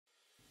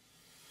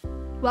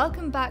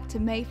Welcome back to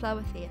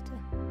Mayflower Theatre.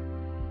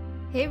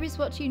 Here is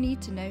what you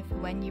need to know for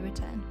when you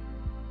return.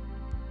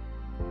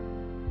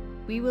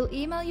 We will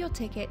email your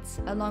tickets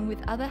along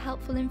with other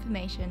helpful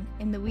information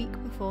in the week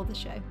before the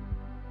show.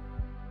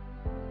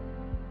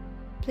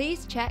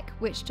 Please check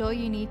which door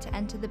you need to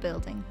enter the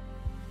building.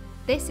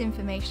 This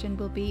information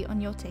will be on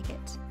your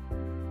ticket.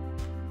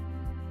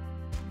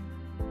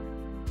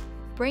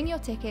 Bring your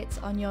tickets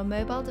on your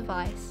mobile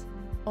device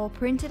or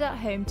printed at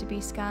home to be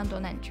scanned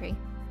on entry.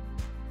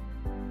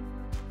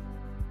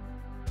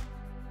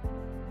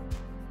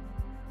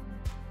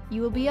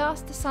 You will be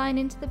asked to sign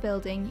into the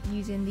building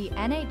using the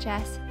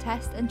NHS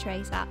Test and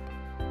Trace app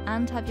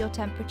and have your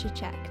temperature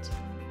checked.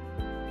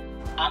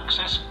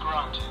 Access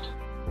granted.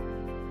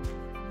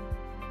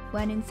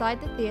 When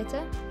inside the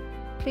theatre,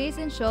 please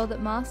ensure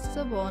that masks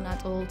are worn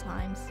at all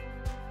times.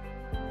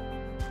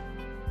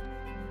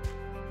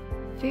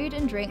 Food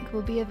and drink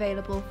will be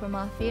available from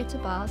our theatre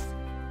bars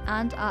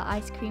and our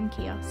ice cream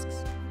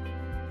kiosks.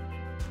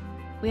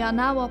 We are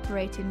now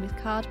operating with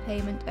card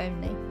payment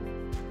only.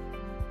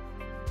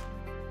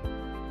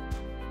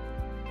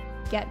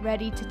 Get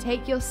ready to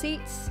take your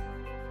seats.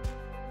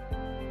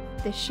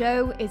 The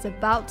show is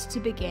about to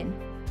begin.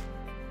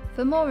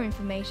 For more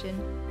information,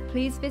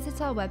 please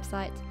visit our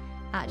website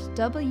at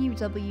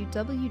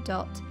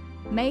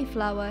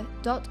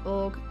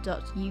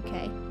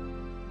www.mayflower.org.uk.